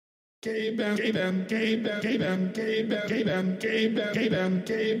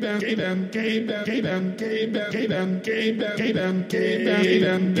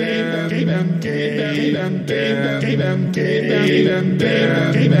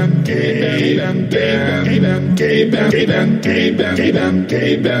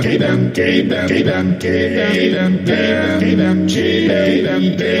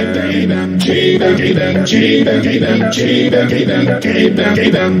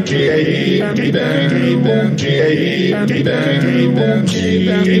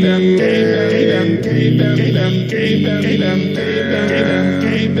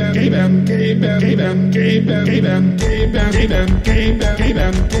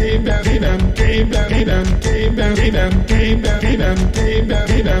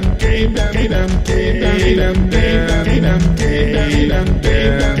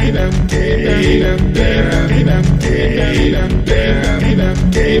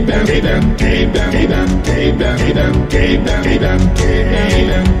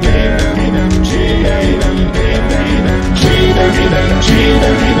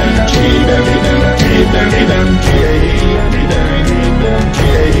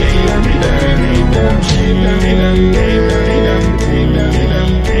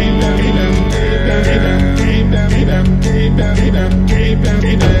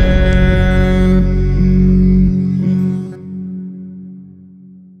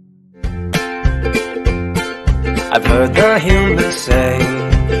I've heard the humans say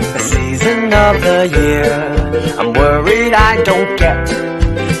the season of the year. I'm worried I don't get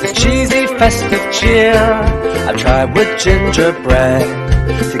this cheesy festive cheer. I've tried with gingerbread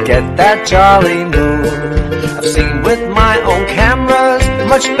to get that jolly mood. I've seen with my own cameras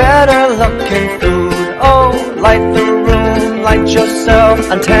much better looking food. Oh, light the room, light yourself,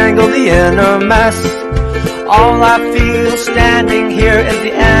 untangle the inner mess. All I feel standing here is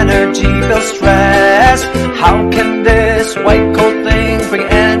the energy feel stress. How can this white cold thing bring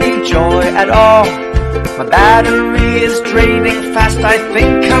any joy at all? My battery is draining fast, I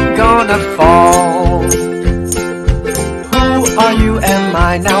think I'm gonna fall. Who are you? Am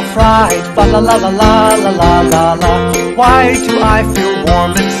I now fried? La la la la la la la la la. Why do I feel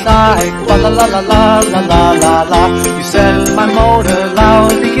warm inside? La la la la la la la la